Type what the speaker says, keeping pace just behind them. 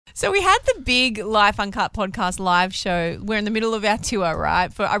So we had the big Life Uncut podcast live show. We're in the middle of our tour,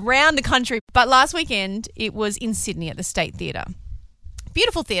 right, for around the country. But last weekend, it was in Sydney at the State Theatre.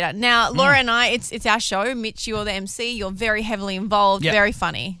 Beautiful theatre. Now, Laura and I, it's our show. Mitch, you're the MC. You're very heavily involved. Yep. Very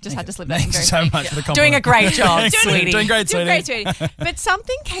funny. Just had to slip that in. Thanks so much for the compliment. Doing a great job, sweetie. Doing great, sweetie. But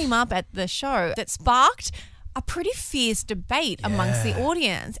something came up at the show that sparked a pretty fierce debate amongst the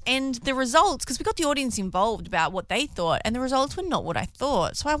audience. And the results, because we got the audience involved about what they thought, and the results were not what I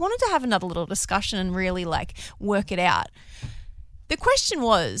thought. So I wanted to have another little discussion and really work it out. The question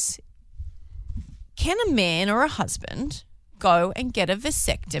was, can a man or a husband go and get a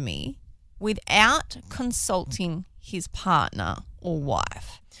vasectomy without consulting his partner or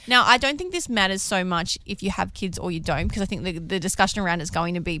wife? Now, I don't think this matters so much if you have kids or you don't, because I think the discussion around it is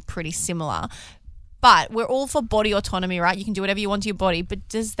going to be pretty similar. But we're all for body autonomy, right? You can do whatever you want to your body. But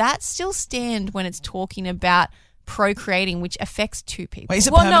does that still stand when it's talking about procreating, which affects two people? Wait, is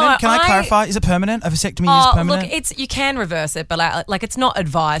it permanent? No, Can I clarify? Is it permanent? A vasectomy is permanent? Look, you can reverse it, but it's not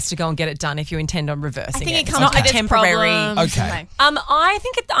advised to go and get it done if you intend on reversing it. I think it it's comes not with a temporary. Okay.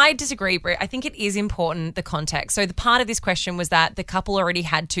 I disagree, Bri. I think it is important, the context. So the part of this question was that the couple already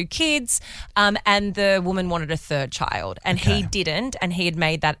had 2 kids, and the woman wanted a 3rd child, and he didn't, and he had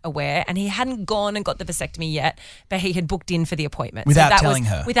made that aware, and he hadn't gone and got the vasectomy yet, but he had booked in for the appointment without telling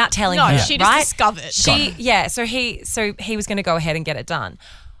her. Without telling her. No, she just discovered. So he was going to go ahead and get it done.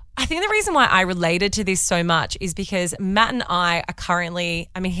 I think the reason why I related to this so much is because Matt and I are currently,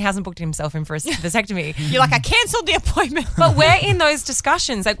 he hasn't booked himself in for a vasectomy. You're like, I cancelled the appointment. But we're in those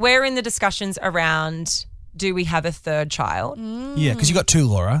discussions. We're in the discussions around, do we have a 3rd child? Yeah, because you got 2,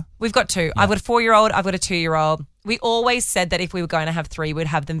 Laura. We've got 2. Yeah. I've got a 4-year-old. I've got a 2-year-old. We always said that if we were going to have 3, we'd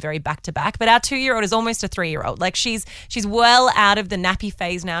have them very back to back. But our 2-year-old is almost a 3-year-old. She's well out of the nappy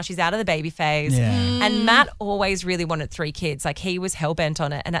phase now. She's out of the baby phase. Yeah. And Matt always really wanted 3 kids. He was hell-bent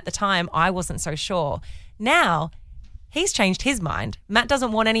on it. And at the time, I wasn't so sure. Now, he's changed his mind. Matt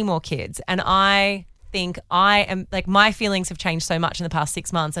doesn't want any more kids. And I think my feelings have changed so much in the past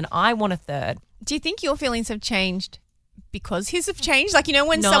 6 months, and I want a 3rd. Do you think your feelings have changed because his have changed?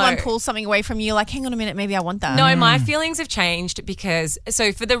 When someone pulls something away from you, you're like, hang on a minute, maybe I want that. No, my feelings have changed because,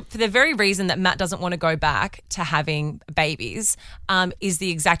 so for the very reason that Matt doesn't want to go back to having babies, is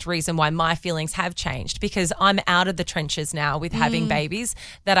the exact reason why my feelings have changed, because I'm out of the trenches now with having babies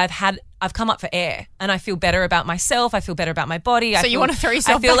that I've come up for air, and I feel better about myself. I feel better about my body. So you want to throw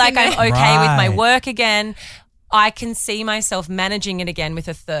yourself I feel back like in I'm okay with my work again. I can see myself managing it again with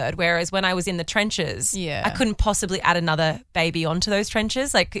a 3rd, whereas when I was in the trenches, I couldn't possibly add another baby onto those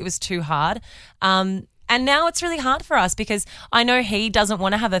trenches. It was too hard. And now it's really hard for us because I know he doesn't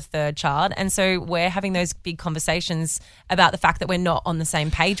want to have a 3rd child, and so we're having those big conversations about the fact that we're not on the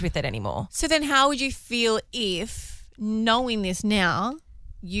same page with it anymore. So then how would you feel if, knowing this now,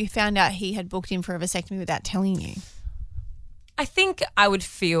 you found out he had booked in for a vasectomy without telling you? I think I would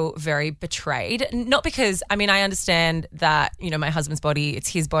feel very betrayed, not because, I understand that, my husband's body, it's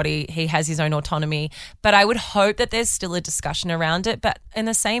his body, he has his own autonomy, but I would hope that there's still a discussion around it. But in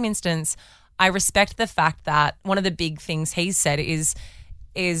the same instance, I respect the fact that one of the big things he's said is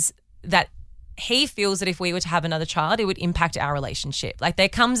that he feels that if we were to have another child, it would impact our relationship. There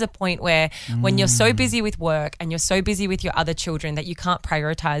comes a point where when you're so busy with work and you're so busy with your other children that you can't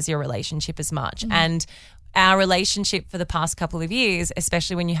prioritize your relationship as much. And our relationship for the past couple of years,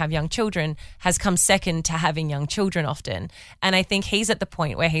 especially when you have young children, has come second to having young children often. And I think he's at the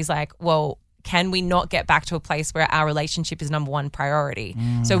point where he's like, well, can we not get back to a place where our relationship is number one priority?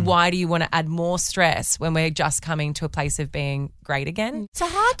 So why do you want to add more stress when we're just coming to a place of being great again? It's a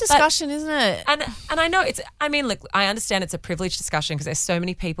hard discussion, isn't it? And I know look, I understand it's a privileged discussion because there's so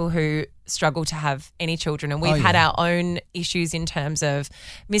many people who struggle to have any children, and we've had our own issues in terms of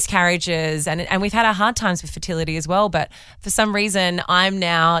miscarriages, and we've had our hard times with fertility as well. But for some reason, I'm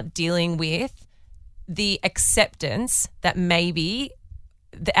now dealing with the acceptance that maybe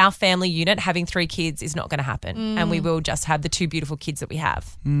our family unit having 3 kids is not going to happen, and we will just have the 2 beautiful kids that we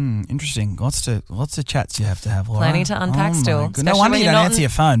have. Interesting. Lots of chats you have to have, Laura. Plenty to unpack still. No wonder you don't answer your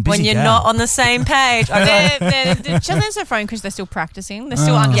phone. Busy when you're girl. not on the same page. She doesn't answer the phone because they're still practicing. They're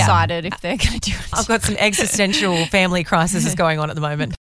still undecided if they're going to do it. I've got some existential family crises going on at the moment.